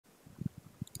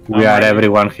We are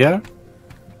everyone here?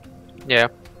 Yeah.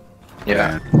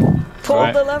 Yeah.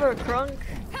 Pull the lever, Crunk.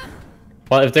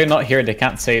 Well, if they're not here, they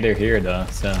can't say they're here though,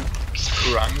 so...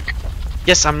 Crunk.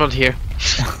 Yes, I'm not here.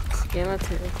 Yeah, not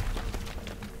too.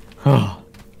 Oh,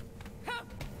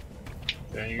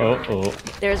 There you go. oh.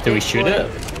 There's Do we big shoot boy. it?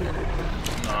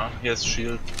 No, he has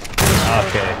shield.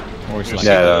 Okay. Or You like... see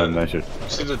Yeah, the- no, sure.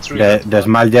 See the tree? The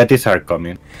small jetties are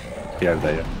coming. Here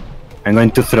they are. I'm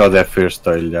going to throw the first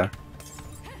oil jar.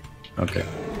 Okay.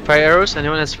 Fire arrows?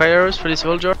 Anyone has fire arrows for this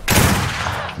oil jar?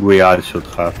 We all should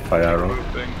have fire arrow.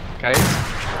 Grouping. Guys?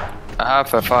 I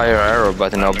have a fire arrow,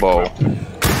 but no bow.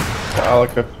 I'll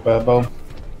equip bow.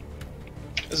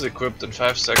 Is equipped in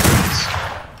 5 seconds.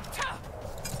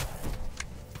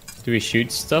 Do we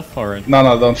shoot stuff or... No,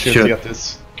 don't shoot Shoot. to get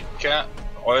this. Okay,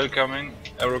 oil coming,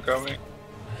 arrow coming.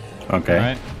 Okay.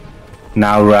 Alright.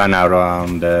 Now run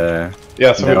around the...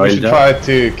 Yeah, so The we oil should jar? try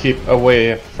to keep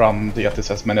away from the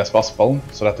Yetis as many as possible,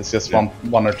 so that it's just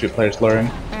one or two players luring.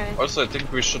 Alright. Also, I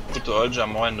think we should put the oil jar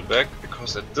more in the back,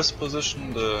 because at this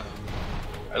position the...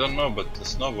 I don't know, but the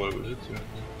snowball will hit you.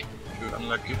 If you're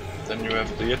unlucky. Then you have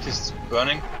the Yetis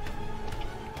burning.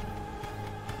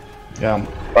 Yeah.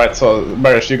 Right, so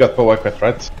Barish, you got bow equipped,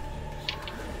 right?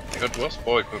 That was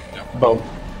bow equipped, yeah. Bow.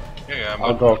 Yeah,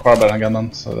 I'll go carbine again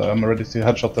then, so I'm ready to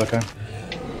headshot the guy.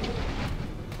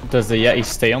 Does the Yeti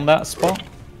stay on that spot?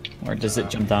 Or does it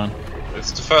jump down?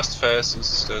 It's the first phase, it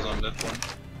stays on that one.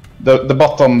 The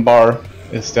bottom bar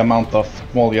is the amount of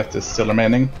small Yetis still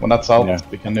remaining. When that's out, Yeah.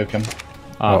 we can nuke him.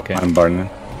 Ah, okay. I'm burning.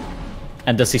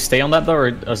 And does he stay on that though,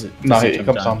 or does it? No, does he jump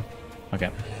comes down? on. Okay.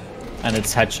 And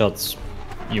it's headshots.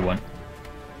 You won.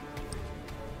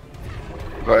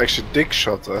 Well, actually, dig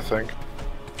shot, I think.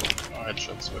 Oh,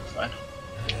 headshots work fine.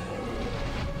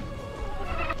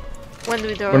 When do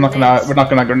we do We're not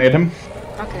gonna grenade him.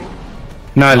 Okay.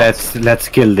 No, let's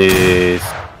kill this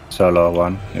solo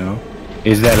one, you know.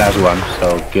 It's the last one,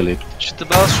 so kill it. Shoot the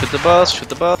boss, shoot the boss, shoot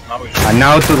the boss. Now we should... And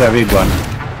now to the big one.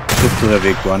 Shoot to the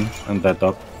big one on the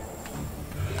top.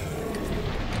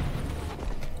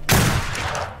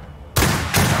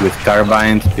 With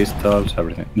carbines, pistols,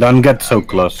 everything. Don't get so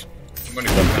close. I'm gonna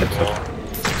Don't go get so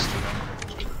ball.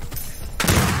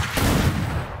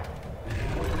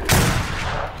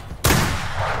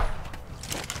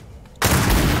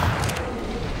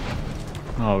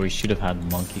 Oh, we should have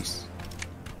had monkeys.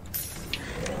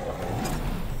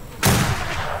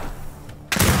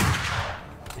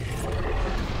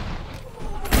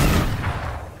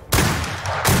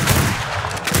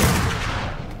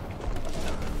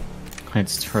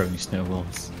 It's throwing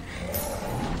snowballs.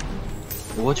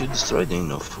 What you destroy the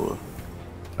enough for?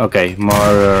 Okay,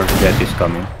 more jet is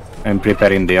coming. I'm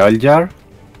preparing the oil jar.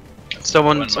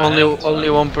 Someone's only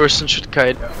one person should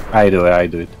kite. I do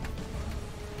it.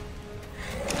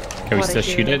 Can we What still a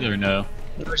shoot hero. it or no?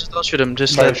 No, just don't shoot him,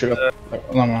 just Barish, let... you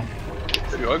got... No.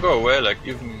 If you all go away, like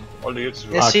even all the Yetis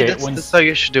will... Yeah, see, Okay, that's how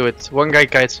you should do it. One guy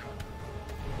kites.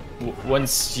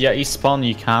 Once Yeti spawn,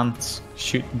 you can't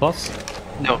shoot the boss?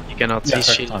 No, you cannot. Yeah, He's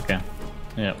correct. shielded. Okay.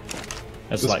 Yeah.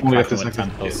 That's Just like only cracking at with the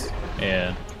tentacles.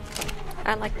 Yeah.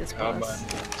 I like this boss.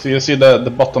 Carbine. So you see the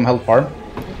bottom health bar?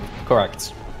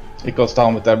 Correct. It goes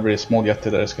down with every small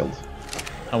Yeti that is killed.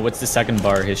 And what's the second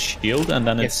bar? His shield, and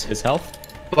then it's his health?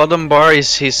 Bottom bar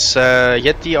is his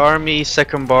Yeti army,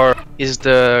 second bar is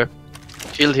the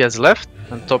shield he has left,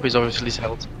 and top is obviously his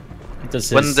health.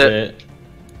 Does When his, the-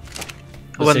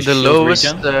 does When his the shield lowest...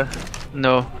 regen?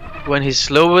 no. When his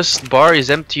lowest bar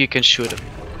is empty, you can shoot him.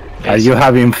 Are you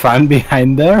having fun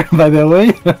behind there, by the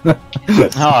way?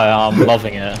 Oh, I'm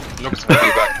loving it. Looks pretty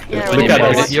bad. Yeah, Look we're at gonna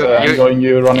this. watch You're- it. I'm going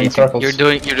you running in circles. You're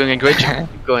doing a great job.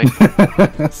 Keep going.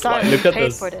 Sorry, Look we at paid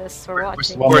this. for this. We're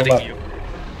watching. One more Supporting left.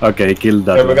 you. Okay, kill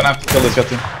that Okay, we're one. gonna have to kill this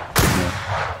Yeti.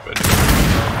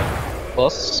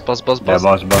 Boss. Yeah,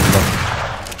 boss.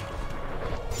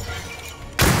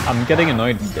 I'm getting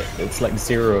annoyed with it. It's like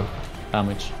 0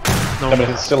 damage. Yeah, but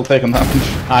it's still taking damage.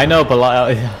 I know, but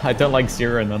like, I don't like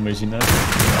 0 damage, you know?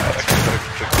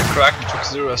 The Kraken took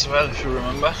 0 as well, if you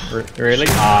remember. Really?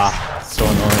 Ah, so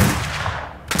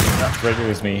annoying. That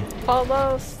triggers me.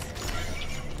 Almost.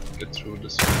 Get through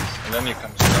this phase. And then he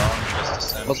comes down,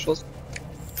 just the same.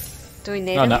 Do we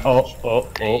need No, him? no, oh.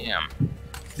 Damn.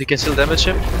 You can still damage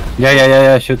him.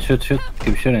 Yeah, shoot.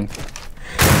 Keep shooting.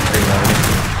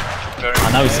 Ah,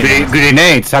 now he's hitting.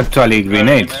 Grenades, actually,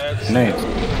 grenades. Grenades.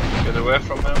 Get away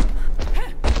from him.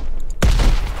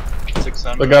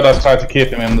 600. The guy that's trying to keep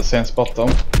him in the same spot though.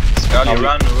 Scully,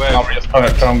 run away. Now we're just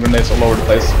throwing grenades all over the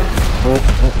place.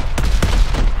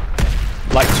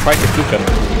 Like, try to cook him.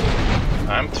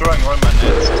 I'm throwing all my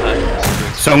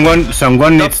nets.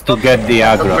 Someone needs to get the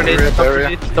aggro.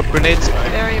 Stop grenades.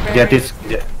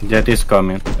 Jet is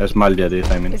coming. A small jet is,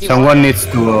 I mean. Is he Someone walking? needs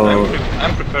to.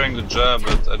 I'm preparing the jar,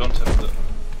 but I don't have the.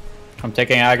 I'm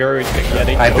taking aggro.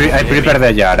 Yeti. I prepare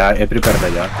the jar. I prepare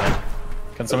the jar.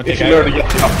 Can someone If take you lure the aggro?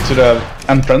 Yeti up to the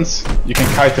entrance, you can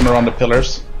kite him around the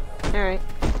pillars. Alright.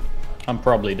 I'm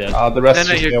probably dead. The rest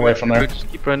No, just stay away from there. Just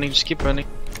keep running. Just keep running.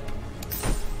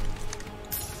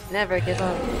 Never give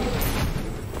up.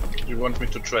 You want me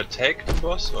to try take the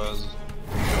boss or?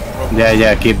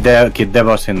 Yeah. Keep the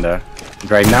boss in there.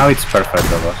 Right now it's perfect,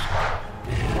 the boss.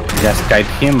 Just kite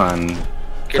him and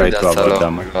try Kill to that avoid solo.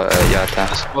 them. Yata.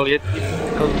 Small Yeti.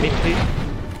 Help me, please.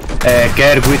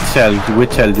 Care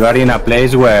Witchell, you are in a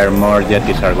place where more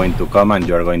Yetis are going to come and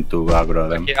you are going to aggro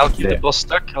them. Okay, I'll keep the boss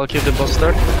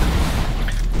stuck.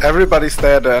 Everybody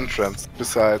stay at the entrance,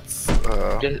 besides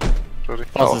Yeah. Jody.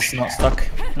 Boss is not stuck.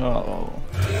 Oh.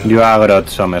 You aggroed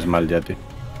some small Yeti.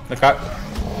 Look out.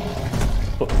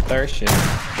 Oh, there, shit.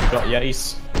 Got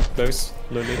Yetis. Close.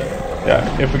 Lolita.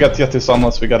 Yeah, if we get Yetis on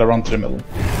us, we gotta run to the middle.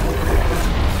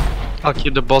 I'll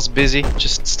keep the boss busy.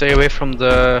 Just stay away from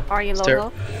the Are you stair.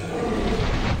 low?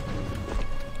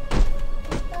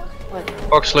 What?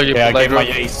 Oxler, you Yeah, I put gave my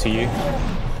aggro. Yetis to you.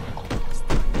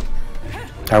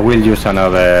 I will use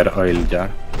another oil jar.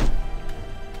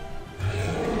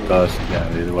 Because, yeah,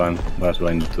 this one was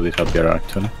going to disappear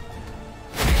actually.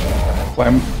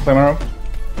 Flame arrow?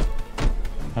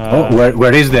 Oh,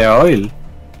 where is the oil?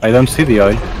 I don't see the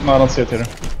oil. No, I don't see it either.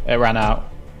 It ran out.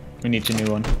 We need a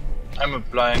new one. I'm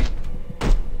applying.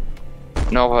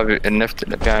 No, have you enough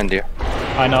behind you?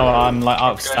 I know, I'm like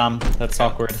out of stam. That's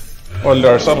awkward. Oil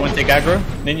doors up. Someone take aggro?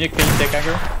 Ninja, can you take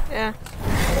aggro? Yeah.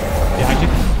 Behind you?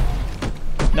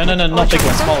 No, not big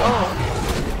one, small one. Oh.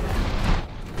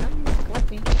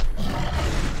 Let me.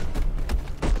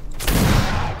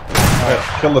 Okay,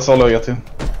 kill the solo Yeti.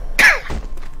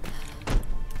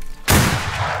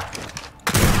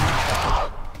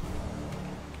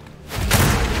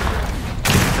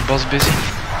 The boss busy.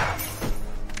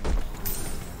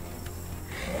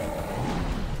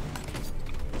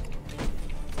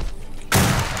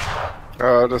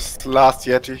 This last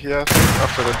Yeti here, I think,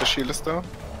 after that the shield is down.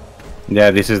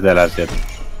 Yeah, this is the last jet.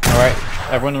 Alright,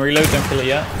 everyone reload, don't kill it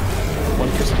yet. One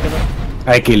person kill it.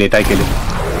 I kill it.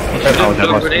 No that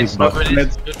was grenades, big no boss.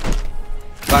 grenades.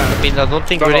 I mean, I don't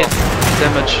think grenades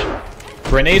damage.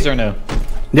 Grenades or no?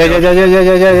 Yeah.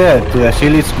 The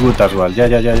shield is good as well. Yeah.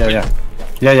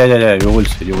 You will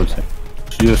see.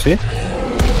 You see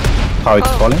how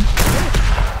it's falling?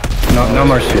 No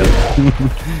more shield.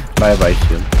 Bye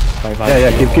shield. Bye.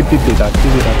 Yeah. Keep it up.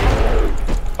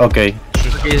 Okay.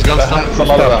 Okay, he's done stuff. That's a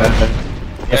lot of them.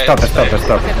 Stop. Okay,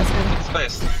 that's good.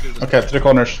 Space. Okay, to the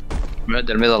corners.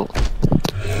 Middle.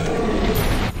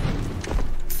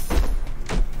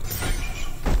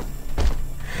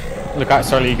 Look out,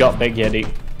 Sarly, you got big Yeti.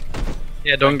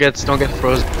 Yeah, don't get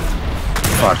frozen.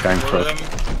 Fuck, I'm frozen.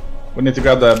 We need to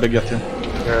grab the big Yeti.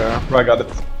 Yeah. I got it.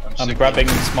 I'm grabbing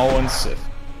small ones.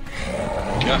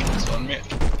 Yeah, it's on me.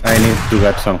 I need to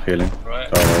get some healing. Right.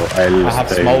 So I'll I have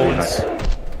stay small behind.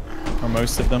 ones. Or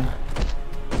most of them.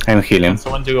 I'm healing. Can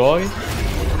someone do oil?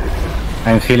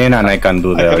 I'm healing and I can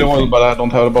do I the can do oil. oil, but I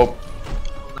don't have a bow.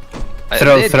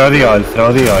 Throw the oil.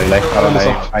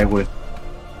 I will.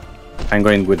 I'm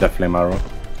going with the flame arrow.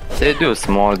 They do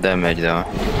small damage though.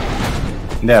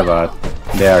 Yeah, but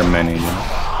there are many, you know.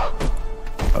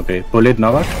 Okay, pull it,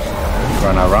 Novak.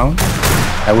 Run around.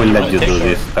 I will let you do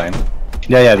this time.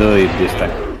 Yeah, do it this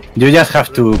time. You just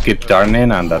have to keep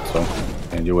turning and that's all.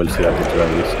 And you will see that it's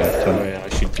very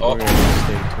easy Oh actually.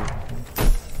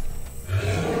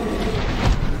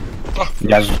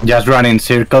 yeah, I should Just run in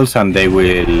circles and they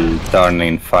will turn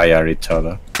in fire each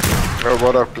other.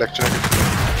 What up, Blackjack?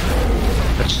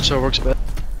 That so works better.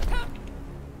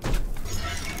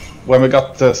 When we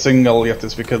got the single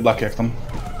Yetis, we could black them.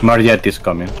 More jet is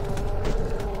coming.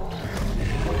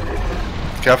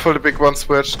 Careful, the big one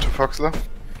switched to Foxler.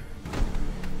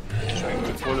 Trying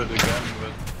to pull it again,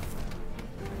 but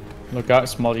Look out,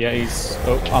 small Yetis.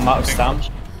 Oh, I'm out of stam.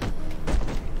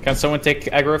 Can someone take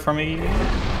aggro from me?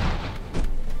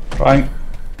 Trying.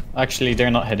 Actually,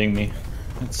 they're not hitting me.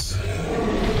 It's...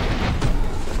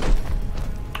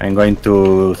 I'm going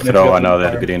to if you throw have another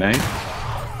fire. grenade.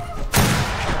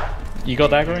 You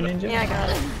got aggro, Ninja? Yeah, I got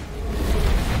it.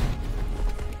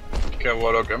 okay,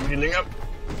 Warlock, I'm healing up.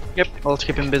 Yep, I'll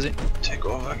keep him busy. Take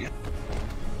over again.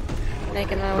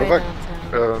 Making my Go way back.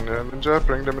 downtown. Yeah, Ninja,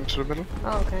 bring them into the middle.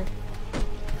 Oh, okay.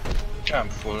 Yeah, I'm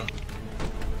full.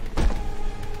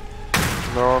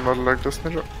 No, not like this,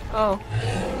 Ninja. Oh.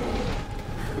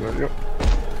 Like you.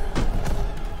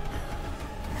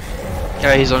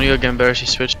 Yeah, he's on you again, Bearish. He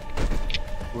switched.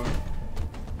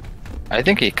 I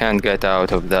think he can't get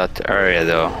out of that area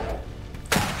though.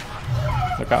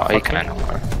 Look out, Oh, he fucker.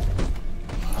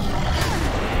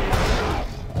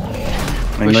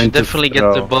 can. We should definitely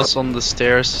get the boss on the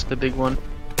stairs, the big one.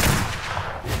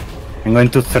 I'm going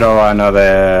to throw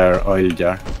another oil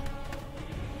jar.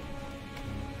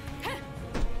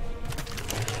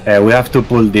 We have to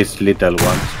pull these little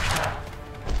ones.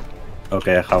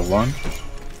 Okay, I have one.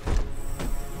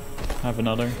 I have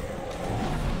another.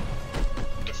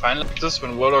 Fine like this,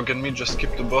 when Warlock and me just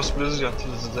keep the boss busy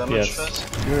until the damage Yes.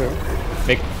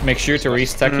 fast. Make sure to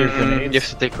restack your grenades. You have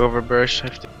to take over, Bearish.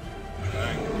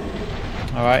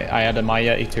 Alright, I added my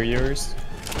Yeti to yours.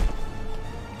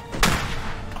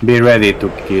 Be ready to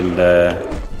kill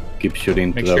the... Keep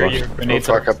shooting Make to the sure boss. your Oh grenades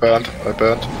fuck, I are...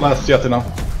 burned. Last Yeti now.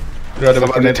 Ready with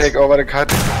Somebody grenades. take over the kite.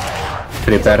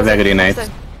 Prepare the grenades.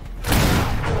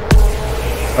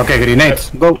 Okay,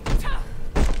 grenades, go!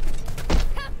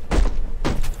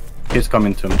 He's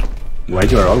coming to me. Why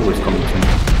you are always coming to me?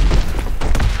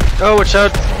 Oh, watch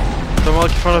out! Don't walk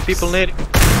in front of people needing.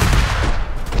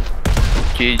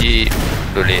 GG,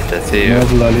 Lolita, see you. No,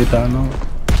 Lolita, no.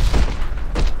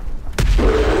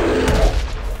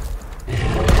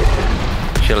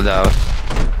 Shield out.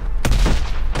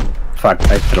 Fuck,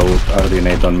 I threw a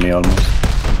grenade on me almost.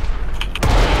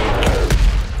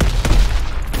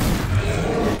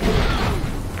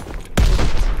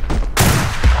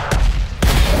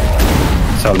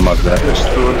 It's almost there.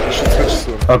 Should switch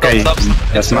soon. Okay, Stop,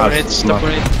 that's stop, not. grenades, stop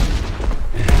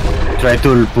grenade. Try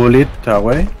to pull it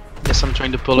away. Yes, I'm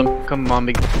trying to pull him. Come on,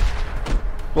 big.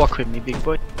 Walk with me, big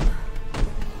boy.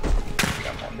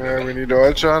 Yeah, we need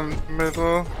oil jar in the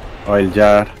middle. Oil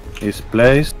jar is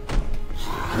placed.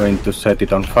 Going to set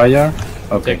it on fire.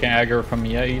 Okay, Taking aggro from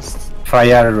east.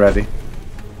 fire ready.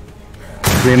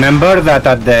 Remember that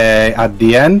at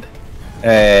the end,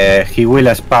 he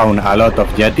will spawn a lot of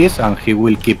yetis and he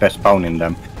will keep spawning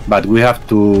them. But we have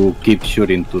to keep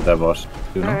shooting to the boss.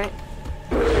 You know? Alright.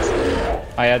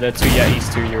 I added 2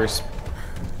 Yetis to yours.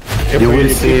 If You we will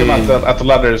keep see- him at the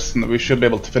ladders, we should be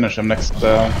able to finish him next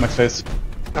phase.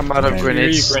 I'm out of Okay.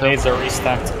 grenades. Your grenades are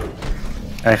restacked.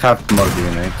 I have more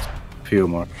grenades. Few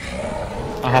more.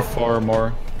 I have 4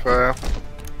 more. Fire.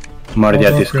 More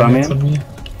yetis coming.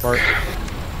 Or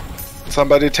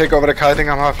Somebody take over the kiting,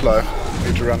 I'm half-life.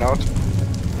 Need to run out.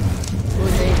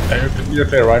 You're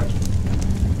clear, right?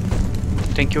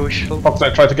 Thank you, Wishful. Fox, I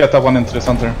try to get that one into the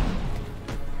center.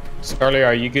 Scarlet,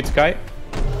 are you good, Sky?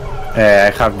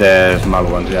 I have the small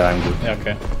ones. Yeah, I'm good. Yeah,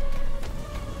 okay.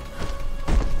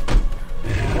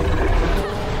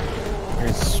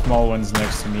 There's small ones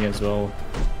next to me as well.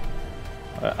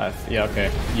 Yeah, okay.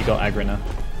 You got aggro now.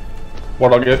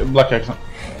 Warlock, Black X.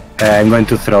 I'm going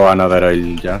to throw another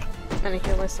oil jar. I'm gonna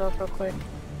heal myself real quick.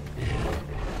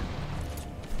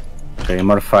 Okay,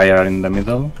 more fire in the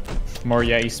middle. More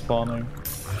Yeti spawning.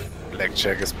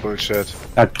 Blackjack is bullshit.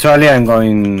 Actually, I'm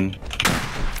going...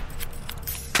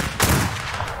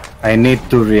 I need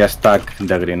to restack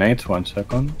the grenades. 1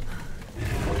 second.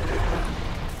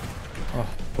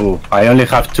 Oh, I only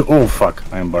have 2. Oh fuck,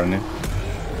 I'm burning.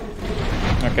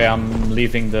 Okay, I'm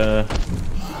leaving the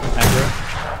aggro.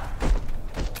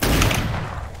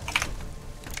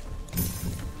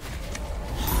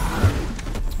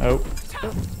 Oh.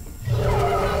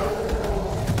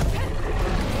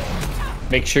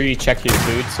 Make sure you check your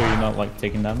food so you're not like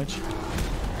taking damage.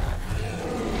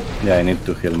 Yeah, I need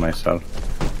to heal myself.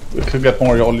 We could get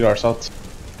more oil jars out.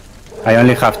 I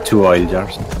only have 2 oil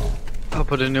jars. I'll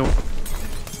put a new.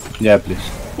 Yeah, please.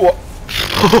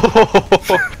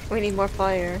 We need more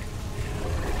fire.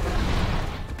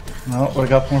 No, we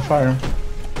got more fire.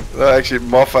 Actually,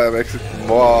 more fire makes it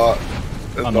more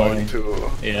annoying Annoying.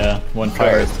 to... Yeah, 1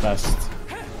 fire is best.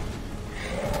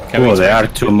 Oh, there are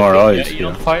 2 more oils Yeti here.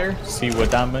 on fire? See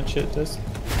what damage it does?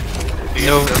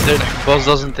 No, the boss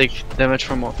doesn't take damage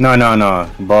from all. No, no, no.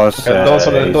 Boss. Okay,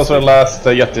 those are the last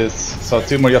Yetis. So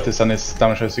 2 more Yetis and his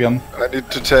damage is again. I need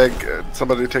to take...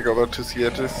 somebody take over to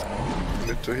Sietis. I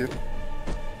need to heal.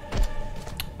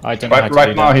 I don't know how to Right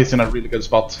do now that. he's in a really good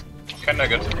spot. Can I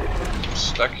get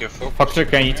stuck here, folks? Foxer,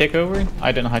 can you take over?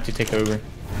 I don't know how to take over.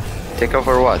 Take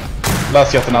over what?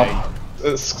 Last Yeti now.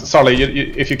 Sorry,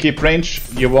 if you keep range,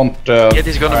 you won't...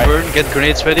 Yeti's gonna alright. burn, get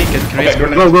grenades ready, get grenades Okay,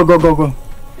 ready. Go, go, go, go, go.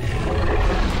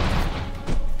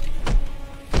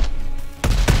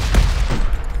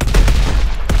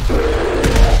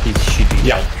 He's shitty.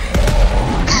 Yeah.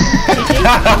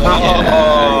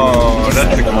 Oh,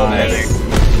 that's exciting.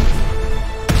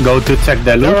 Go to check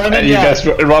the loot. And you guys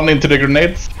run into the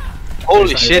grenades.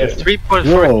 Holy shit, 3.4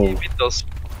 Whoa. meters.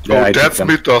 Yeah, I Oh, took that's them.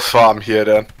 Mythos farm here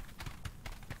then.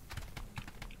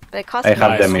 But it costs I me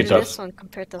have less the to do meters. this one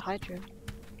compared to Hydra.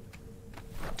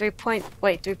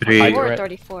 3.4 Three- or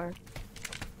 34?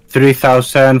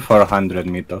 3,400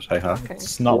 meters I have. Okay.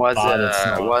 It's not was bad, it's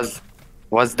not.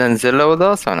 was Denzilla with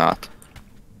us or not?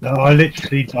 No, I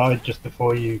literally died just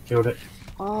before you killed it.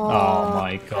 Oh,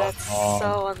 my god. That's Oh.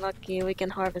 so unlucky. We can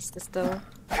harvest this though.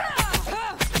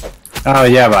 Oh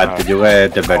yeah, but you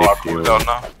get a very few. Cooldown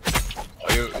now.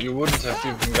 Oh, you wouldn't have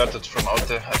even got it from out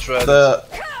there. I tried. The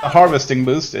harvesting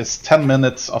boost is 10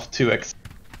 minutes of 2x.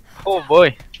 Oh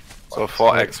boy. So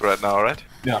 4x right now, right?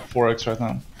 Yeah, 4x right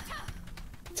now.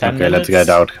 10 Okay, let's minutes? get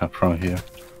out from here.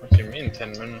 What do you mean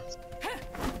 10 minutes?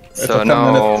 It's So a 10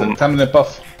 no, minute, 10 minute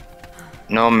buff.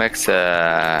 no max.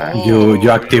 You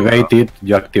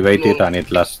activate it and it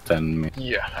lasts 10 minutes.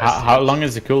 Yeah. How long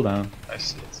is the cooldown? I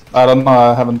see it. I don't know,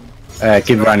 I haven't.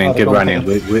 Keep running.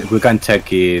 We can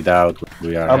check it out.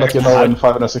 We I'll are. let you know in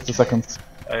 560 seconds.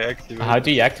 I activate. How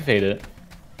do you activate it?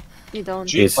 You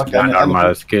don't. It's Okay, a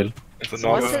normal skill. It's a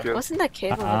normal normal. skill. Wasn't that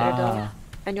cave over there though?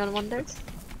 Anyone wonder?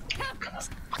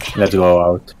 Let's go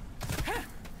out.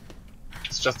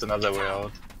 It's just another way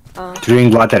out.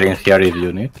 Drink water in here if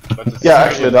you need. But it's Yeah,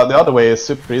 actually, the other way is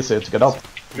super easy to get out.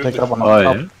 Take it up on Oh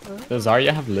top. yeah. Does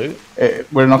Arya have loot?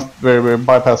 We're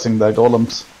bypassing the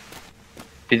golems.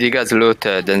 Did you guys loot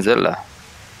Denzilla?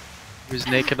 Who's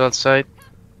naked outside?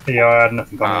 Yeah, I had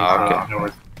nothing coming. Ah, so okay. no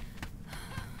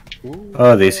worries.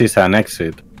 Oh, this is an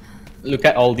exit. Look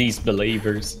at all these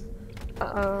believers.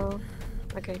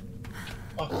 Okay.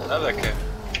 Oh, another cave.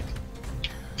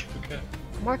 Okay.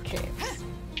 More caves.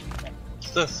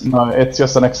 What's this? No, it's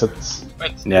just an exit.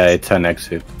 Wait, Yeah, it's an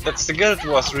exit. that's the guild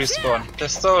wars respawn. They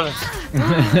stole it.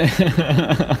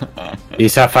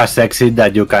 It's a fast exit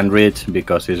that you can reach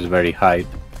because it's very high.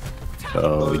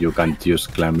 So you can't use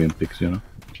climbing peaks, you know.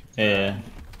 Yeah.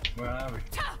 Where are we?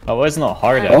 Oh, it's not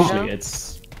hard Oh. actually.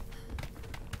 It's.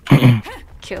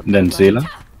 Killed. Then Zilla.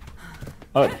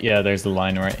 Oh yeah, there's the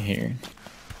line right here.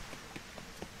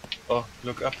 Oh,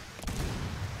 look up.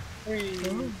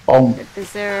 Boom.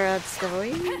 Is there a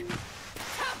story?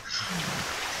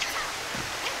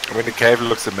 I mean, the cave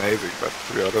looks amazing, but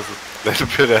to be honest, it's a little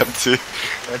bit empty.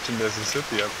 Imagine there's a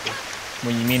city up there.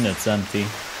 What do you mean it's empty?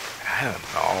 I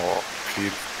don't know.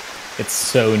 It's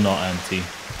so not empty.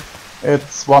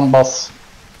 It's one boss,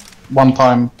 one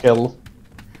time kill,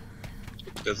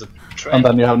 There's a train. and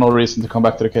then you have no reason to come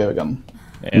back to the cave again.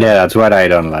 Yeah, that's what I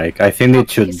don't like. I think it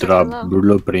should Is it drop allowed?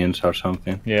 blueprints or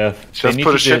something. Yeah. Just they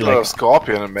put a need to do, shitload like, of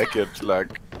scorpion and make it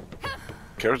like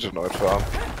Carotenoid farm.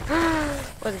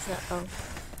 What is that? Oh.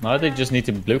 No, they just need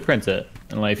to blueprint it,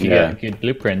 and like if you Yeah. get good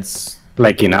blueprints,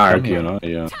 Like in Ark, you know. Yeah.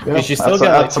 Yeah, Because you still add, get,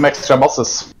 add like- some extra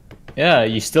bosses. yeah,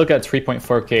 you still get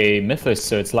 3.4k mythos,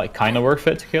 so it's like kind of worth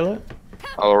it to kill it.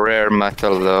 Oh, rare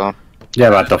metal though. Yeah,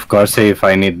 but of course, if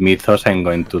I need mythos, I'm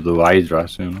going to do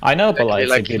Hydras, you know. I know, but like,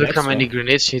 it's a Like, good look how extra. many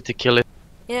grenades you need to kill it.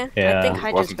 Yeah, Yeah. I think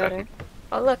Hydra's Wasn't that- better.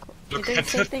 Oh look, you're Look doing the at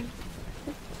same it. thing.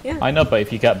 I know, but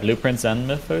if you get blueprints and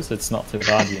mythos, it's not too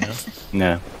bad, you know.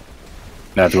 Yeah.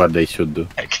 That's what they should do.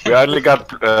 We only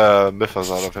got mythos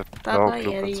out of it. No Bye-bye,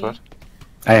 blueprints, Yeti. right?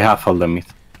 I have all the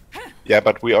myths. Yeah,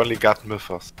 but we only got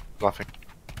mythos. Nothing.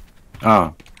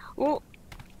 Oh. Ooh.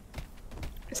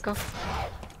 Let's go.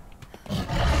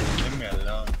 Leave me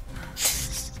alone.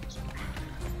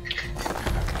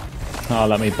 Oh,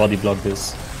 let me body block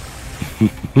this.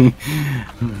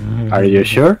 Are you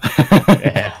sure?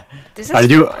 Yeah. This is Are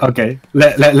you okay?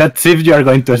 Let's see if you are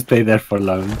going to stay there for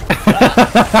long.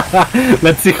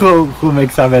 Let's see who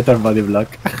makes a better body block.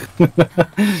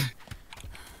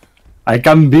 I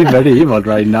can be very evil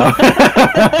right now.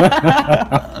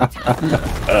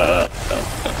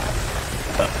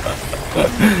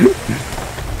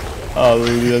 Oh,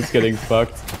 that's getting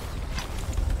fucked.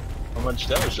 How much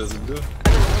damage does it do?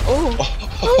 Oh.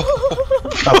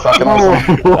 That's fucking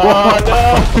awesome. Oh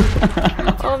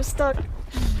no! Oh, I'm stuck.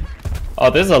 Oh,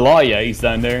 there's a lot of Yetis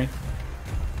down there.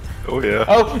 Oh yeah.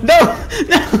 Oh no!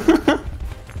 No!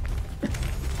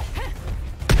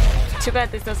 Too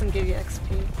bad this doesn't give you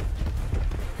XP.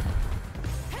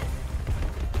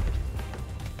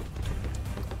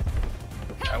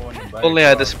 I want to buy Only a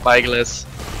had a grog. spyglass.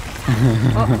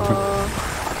 Uh-oh.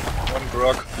 One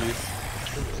grog, please.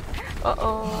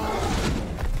 Uh-oh.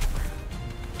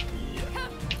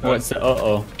 What's the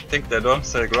uh-oh? I think they don't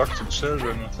sell grog to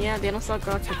children. Yeah, they don't sell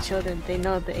grog for children. They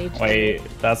know the age. Wait,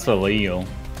 that's illegal.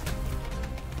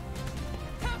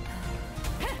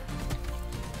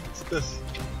 What's this?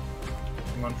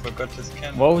 Someone forgot his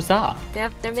cannon. What was that?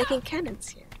 They're making cannons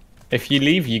here. If you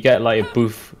leave, you get like a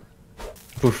boof.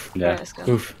 Boof. Yeah. Let's go.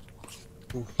 Boof.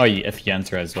 Oh, if you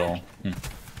enter as well.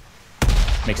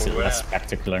 Makes it less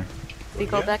spectacular. We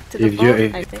go back to the If boat,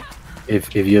 you I think.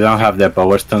 if you don't have the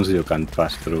power stones, you can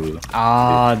pass through.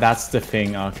 Ah, that's the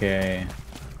thing. Okay.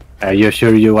 Are you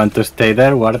sure you want to stay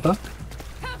there, Wardo?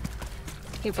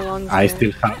 He belongs I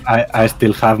there.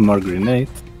 still have more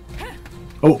grenades.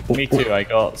 Oh, Me too. I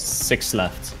got 6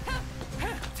 left.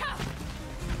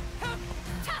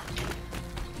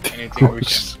 Anything we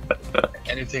can...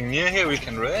 Anything near here we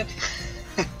can raid?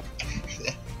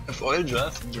 If oil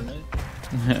jars and grenade?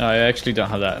 I actually don't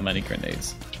have that many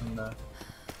grenades. No.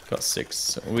 Got 6.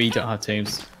 So we don't have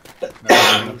teams.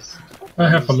 No. I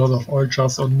have a lot of oil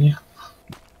jars on me.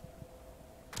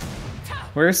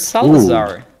 Where's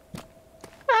Salazar?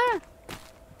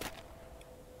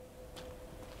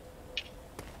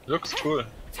 Looks cool.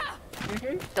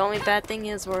 The only bad thing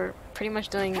is we're pretty much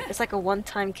doing. It's like a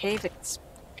one-time cave.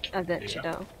 I bet you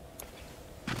know.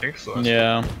 I think so.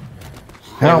 Yeah.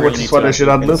 Yeah, really which need is why to they should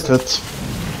have upgrade loot it.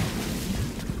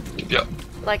 Yeah.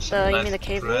 Like the you mean the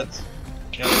cave room?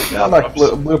 Yeah, like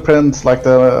blueprints, like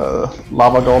the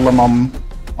lava golem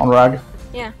on Rag.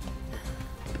 Yeah.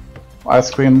 Ice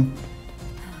cream.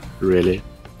 really?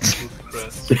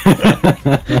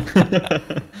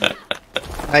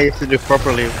 I used to do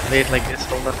properly. Play it like this.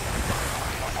 Hold on.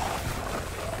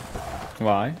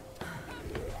 Why?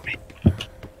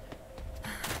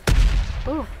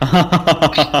 Ooh.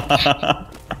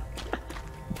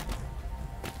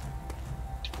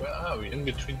 Where are we? In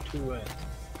between two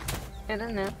I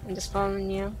don't know. I'm just following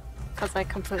you. Cause I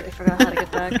completely forgot how to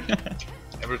get back.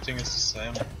 Everything is the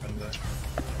same. And,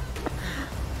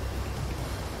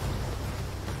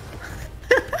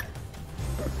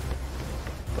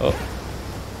 Oh.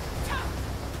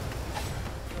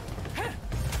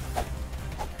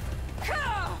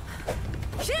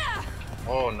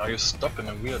 oh, now you stop in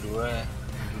a weird way.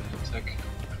 You attack.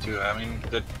 But you, I mean,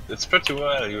 it's pretty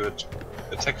well. You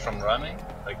attack from running,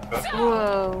 like perfect.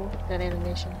 Whoa, that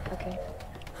animation. Okay.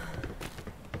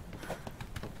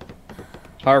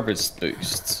 Harvest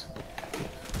boost.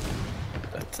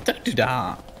 Don't do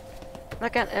that.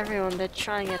 Look at everyone. They're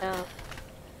trying it out.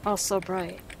 Oh, so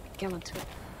bright. Get onto it.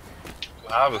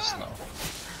 To harvest now.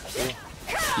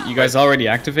 You guys already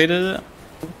activated it?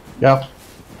 Yeah,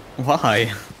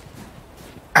 Why?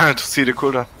 To see the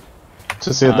cooldown.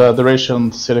 to see the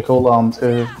duration, to see the cooldown,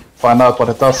 to find out what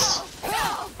it does.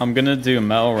 I'm gonna do a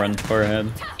metal run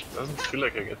forehead. Doesn't feel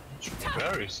like I get much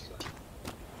berries.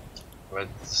 Red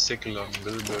sickle on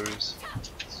bilberries.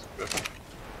 It's perfect.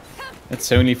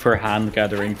 It's only for hand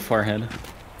gathering forehead.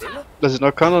 Does it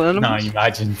not count on No, animals? you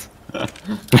imagined.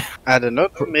 I don't know.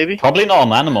 Maybe. Probably not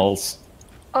on animals.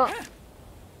 Oh,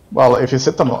 Well, if you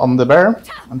sit on the bear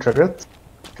and trigger it,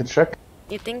 you can check.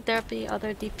 you think there'll be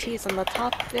other DPs on the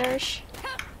top there-ish?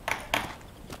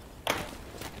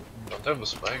 Don't have a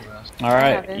spyglass. have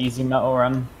Alright, it. easy metal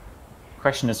run.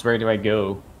 Question is, where do I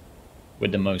go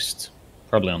with the most?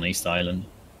 Probably on East Island.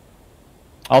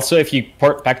 Also, if you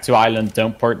port back to Island,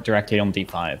 don't port directly on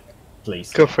D5.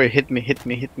 Please. Go for it. Hit me. Hit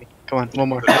me. Hit me. Come on. One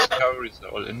more. The discoveries are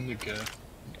all in the game.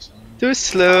 So, Too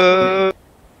slow. look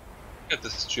at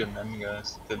this GMM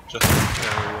guys. They just don't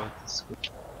care about this.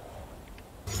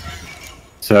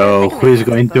 So who is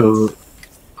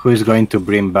going to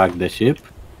bring back the ship?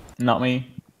 Not me.